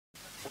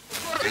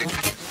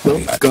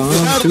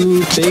Welcome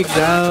to Big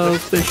Al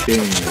Fishing,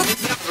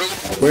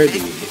 where the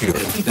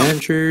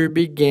adventure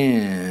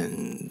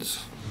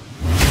begins.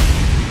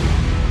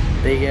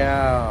 Big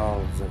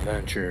Al's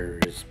Adventure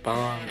is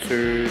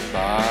sponsored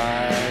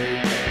by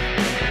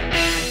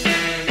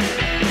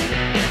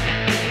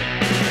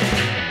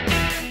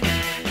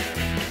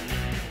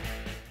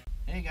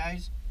Hey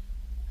guys,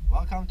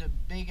 welcome to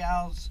Big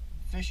Al's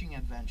Fishing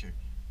Adventure.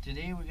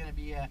 Today we're going to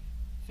be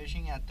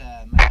fishing at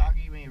the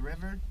Mattagami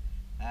River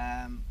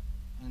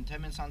in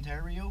Timmins,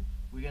 Ontario.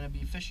 We're going to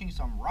be fishing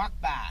some rock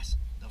bass,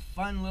 the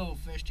fun little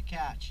fish to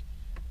catch.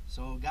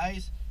 So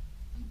guys,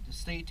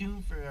 stay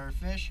tuned for our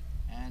fish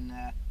and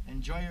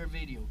enjoy our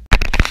video.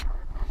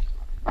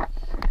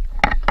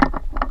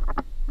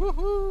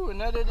 Woohoo!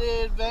 Another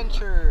day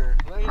adventure.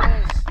 Look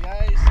at this,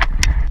 guys.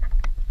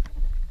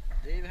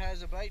 Dave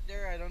has a bite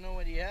there. I don't know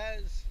what he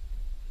has.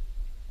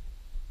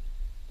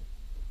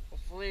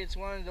 Hopefully it's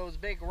one of those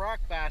big rock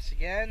bass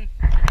again.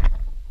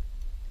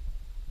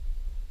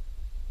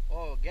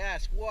 Oh,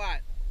 guess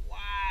what? Wow,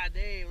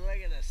 Dave, look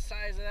at the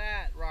size of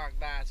that rock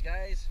bass,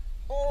 guys.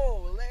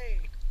 Holy!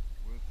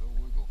 With the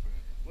wiggle fin.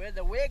 With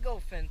the wiggle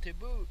fin to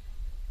boot.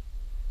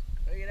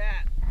 Look at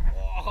that.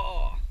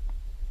 Oh!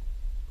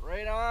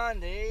 Right on,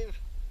 Dave.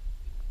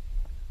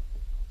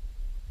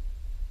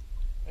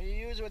 What do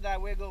you use with that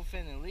wiggle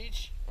fin? A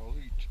leech? A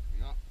leech,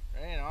 yeah.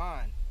 Right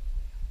on.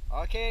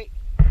 Okay.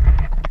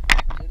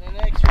 To the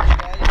next fish,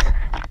 guys.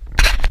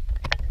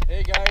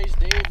 Hey guys,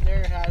 Dave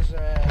there has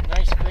a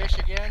nice fish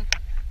again.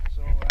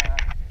 So I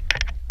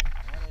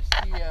want to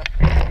see what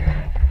we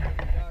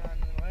got on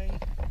the line.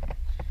 I'm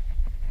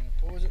going to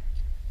pose it.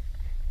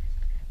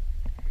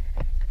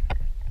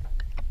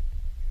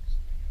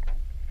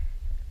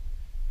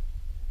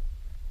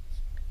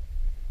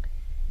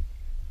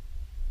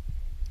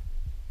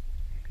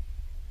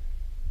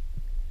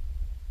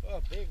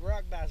 Oh, big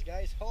rock bass,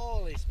 guys.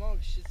 Holy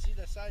smokes, you should see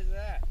the size of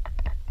that.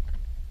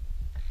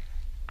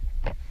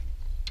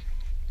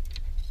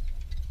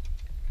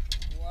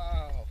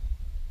 Wow.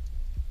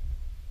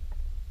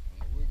 On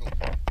the wiggle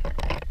fin.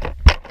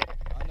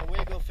 On the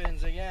wiggle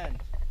fins again.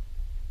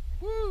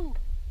 Woo!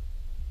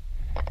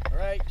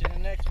 Alright, to the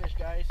next fish,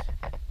 guys.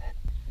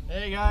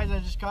 Hey guys, I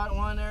just caught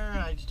one there.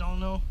 I just don't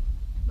know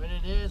what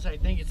it is. I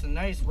think it's a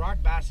nice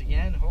rock bass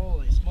again.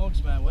 Holy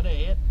smokes, man, what a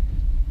hit.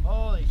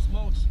 Holy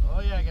smokes.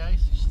 Oh yeah, guys,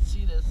 you should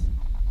see this.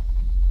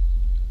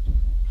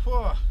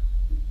 Whew.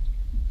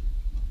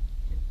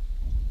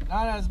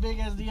 Not as big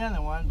as the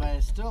other one, but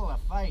it's still a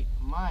fight.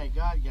 My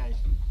God, guys.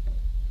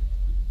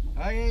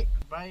 Okay,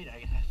 bite.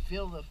 I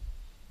feel the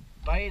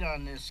bite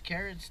on this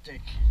carrot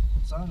stick.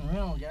 It's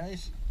unreal,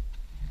 guys.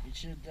 You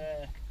should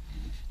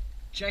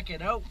check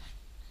it out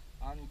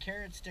on the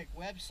Carrot Stick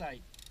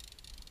website.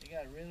 They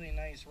got really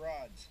nice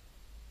rods.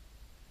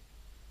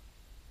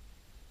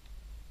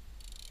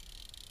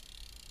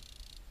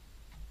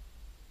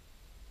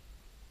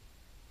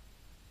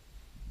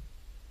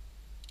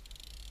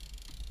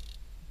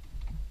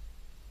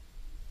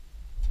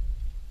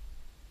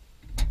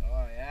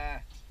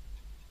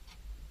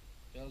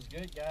 Feels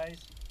good, guys.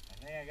 I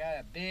think I got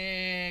a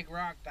big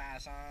rock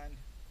bass on.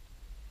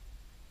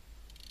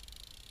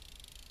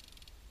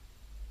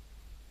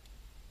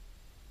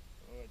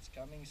 Oh, it's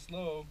coming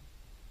slow.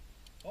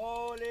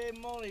 Holy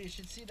moly, you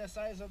should see the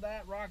size of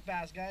that rock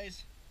bass,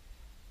 guys.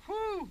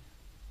 Whew!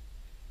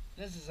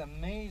 This is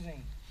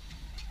amazing.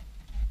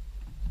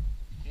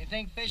 You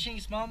think fishing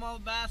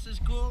smallmouth bass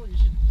is cool? You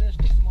should fish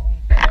the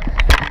smallmouth.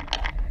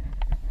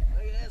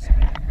 Look at this,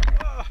 man.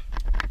 Oh!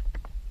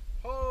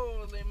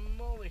 Holy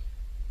moly.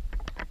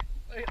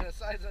 Look at the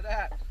size of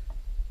that.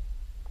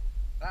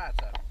 That's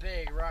a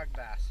big rock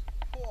bass.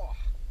 Whoa.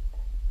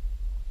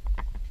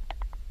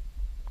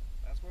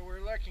 That's what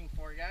we're looking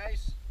for,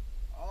 guys.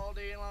 All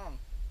day long.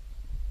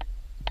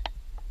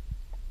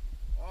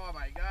 Oh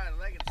my God,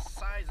 look at the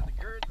size of the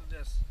girth of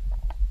this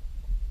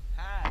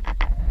hand.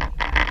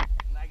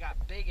 And I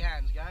got big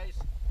hands, guys.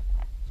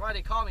 That's why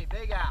they call me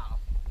Big Al.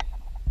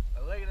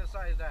 But look at the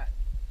size of that.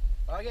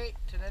 Okay,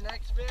 to the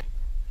next fish.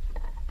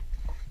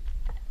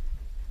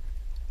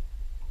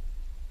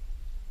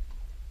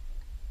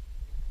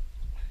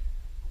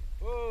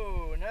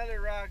 Ooh, another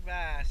rock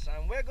bass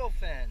on wiggle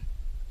fin.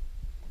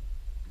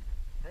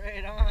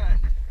 Right on.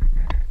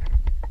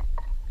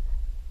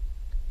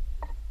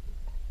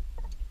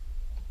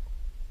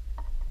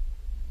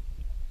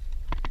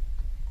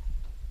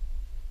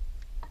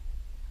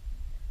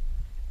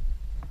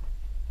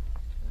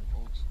 There,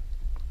 folks.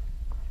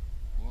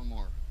 One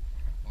more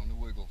on the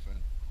wiggle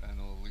fin and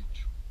a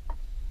leech.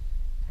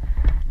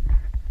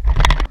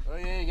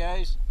 Okay,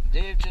 guys.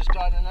 Dave just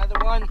got another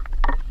one.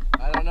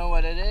 I don't know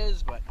what it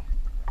is, but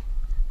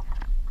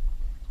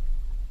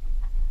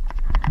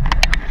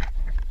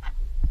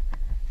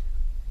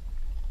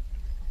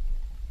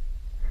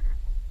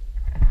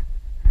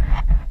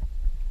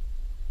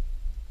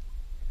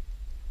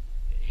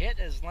hit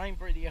his line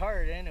pretty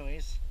hard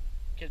anyways.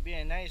 Could be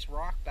a nice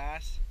rock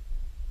bass,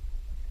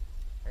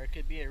 or it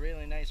could be a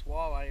really nice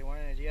walleye, one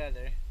or the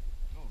other.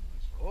 Oh,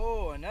 nice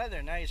Oh,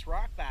 another nice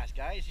rock bass,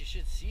 guys. You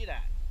should see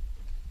that.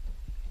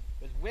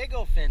 With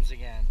wiggle fins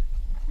again.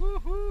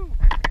 Woohoo!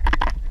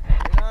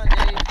 Right on,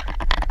 Dave.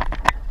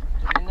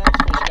 To the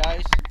next fish,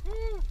 guys.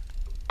 Woo!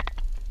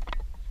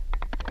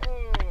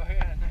 Oh, I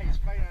got a nice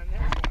bite on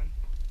this one.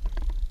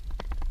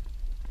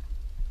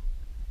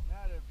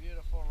 Another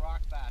beautiful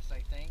rock bass,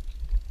 I think.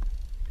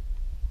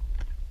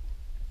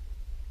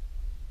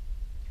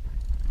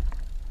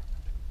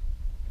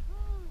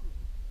 Woo!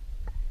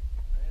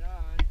 Right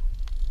on.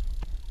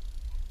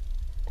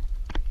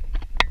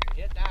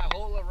 Hit that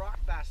hole of rock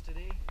bass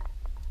today.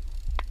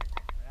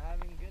 We're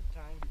having a good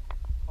time.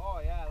 Oh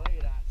yeah, look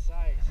at that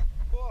size.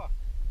 Whoa.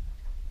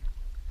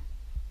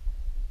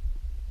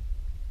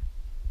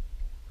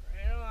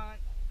 Right on.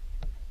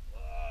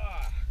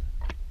 Oh.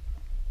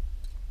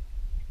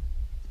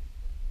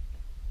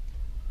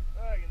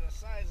 Look at the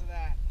size of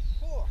that.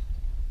 Whoa.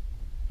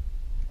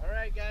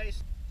 Alright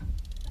guys.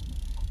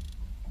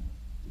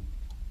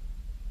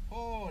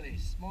 Holy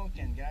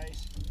smoking,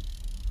 guys.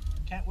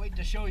 Can't wait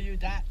to show you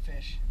that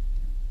fish.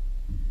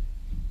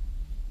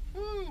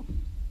 Woo.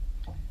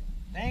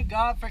 Thank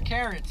God for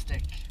carrot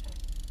stick.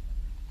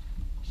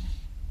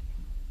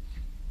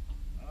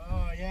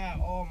 Oh yeah,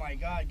 oh my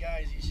God,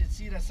 guys, you should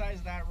see the size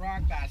of that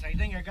rock bass. I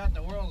think I got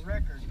the world's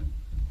record.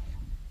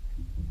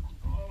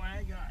 Oh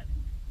my God.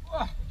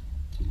 Oh,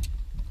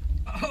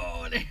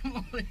 holy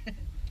moly.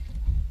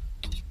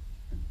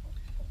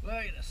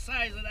 Look at the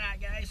size of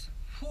that, guys.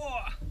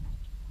 Whoa.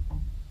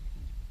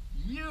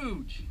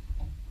 Huge.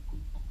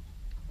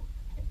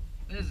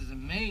 This is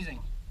amazing.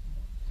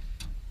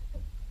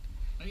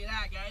 Look at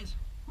that, guys.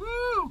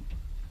 Woo!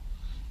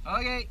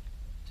 Okay,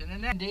 to the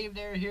next. Dave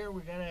there here,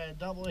 we got a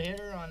double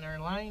hitter on our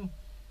line.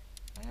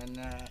 And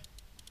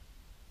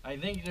I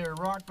think they're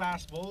rock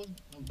bass both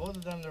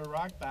of them they're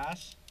rock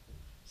bass.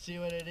 See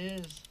what it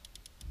is.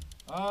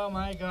 Oh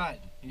my God.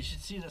 You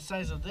should see the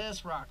size of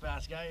this rock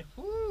bass, guy.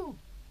 Woo!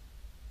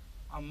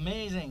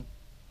 Amazing.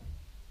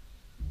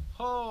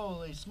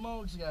 Holy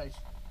smokes, guys.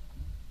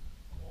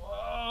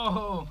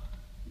 Whoa!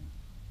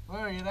 Look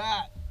at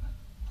that.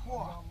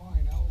 Whoa.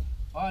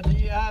 Oh, do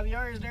you have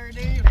yours there,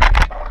 Dave? Look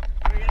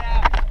at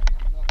that.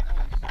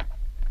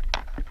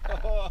 A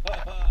little bit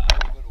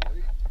of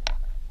weight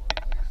for a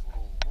nice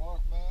little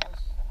rock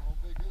bass. How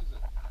big is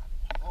it?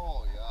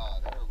 Oh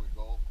yeah, there we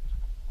go.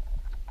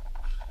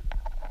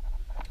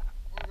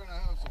 We're gonna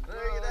have some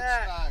good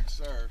snacks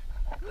there.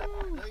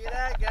 Woo, look at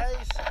that,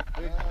 guys.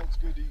 That's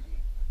good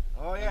eating.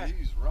 Oh yeah. And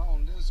he's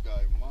round, this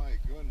guy. My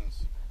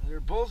goodness. They're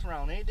both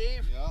round, eh,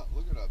 Dave? Yeah,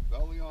 look at that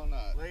belly on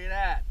that. Look at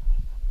that.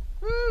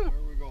 Woo!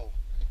 There we go.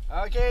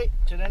 Okay,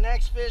 to the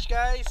next fish,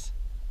 guys.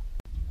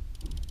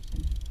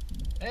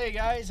 Hey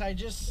guys, I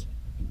just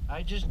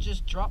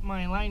dropped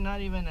my line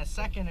not even a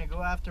second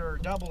ago after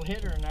a double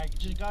hitter, and I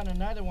just got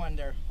another one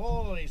there.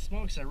 Holy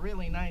smokes, a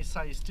really nice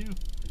size too.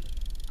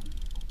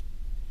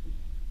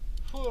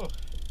 Whew.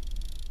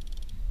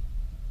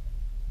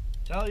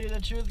 Tell you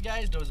the truth,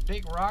 guys, those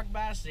big rock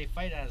bass, they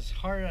fight as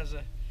hard as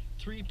a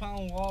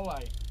 3-pound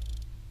walleye.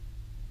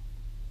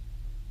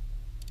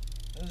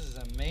 This is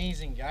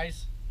amazing,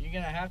 guys. You're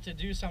gonna have to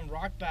do some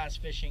rock bass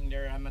fishing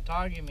there at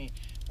Mattagami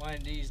one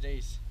of these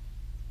days.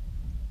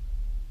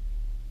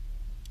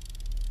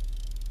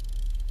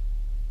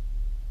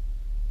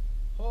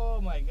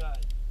 Oh my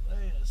God, look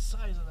at the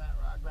size of that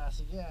rock bass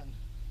again.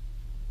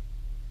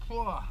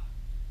 Whoa.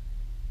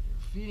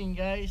 You're feeding,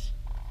 guys.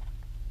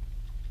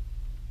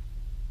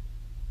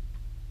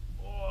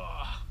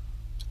 Whoa.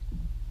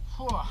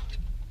 Whoa.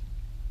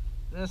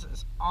 This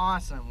is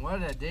awesome.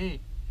 What a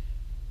day.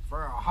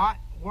 For a hot,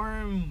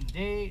 warm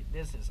day,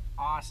 this is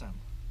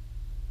awesome.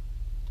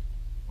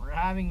 We're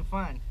having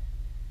fun.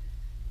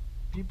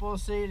 People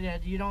say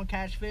that you don't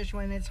catch fish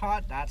when it's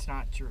hot. That's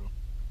not true.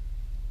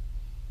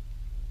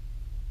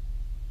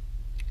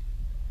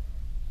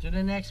 To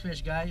the next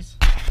fish, guys.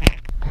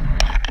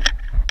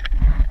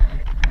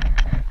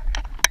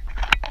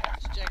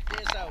 Let's check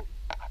this out.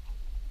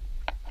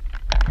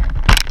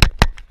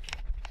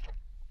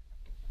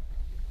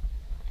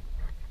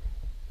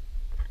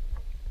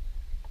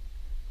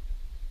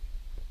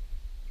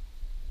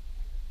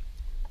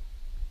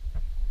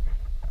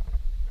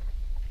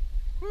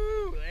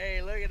 Woo!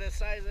 Hey, look at the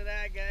size of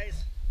that,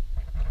 guys.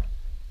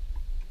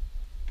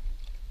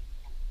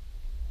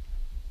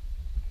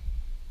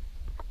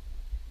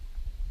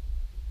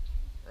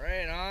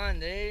 Right on,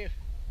 Dave.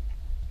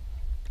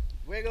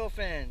 Wiggle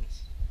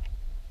fins.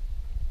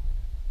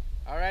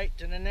 Alright,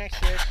 to the next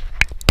fish.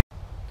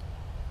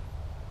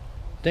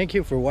 Thank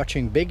you for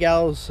watching Big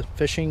Al's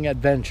Fishing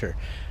Adventure.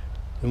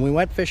 And we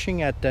went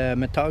fishing at the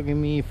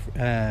Mattagami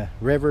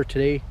River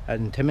today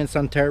in Timmins,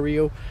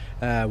 Ontario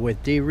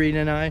with Dave Reed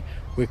and I.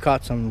 We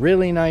caught some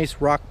really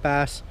nice rock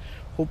bass.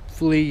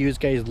 Hopefully you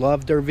guys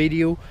loved our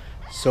video.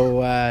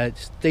 So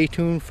stay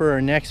tuned for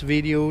our next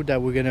video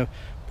that we're gonna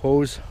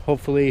post,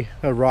 hopefully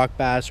a rock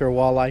bass or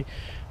walleye.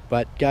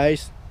 But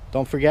guys,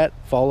 don't forget,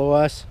 follow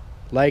us,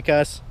 like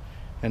us,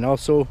 and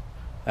also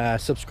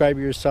subscribe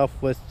yourself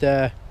with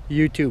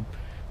YouTube.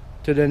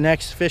 To the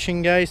next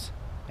fishing, guys,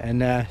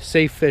 and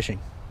safe fishing.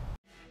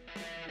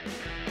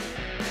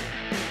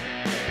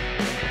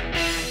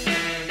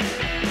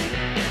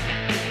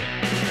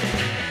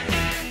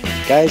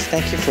 Guys,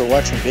 thank you for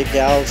watching Big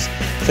Al's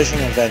Fishing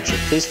Adventure.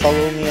 Please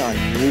follow me on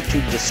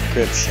YouTube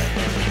description.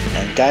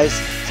 And guys,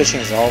 fishing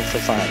is all for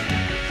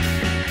fun.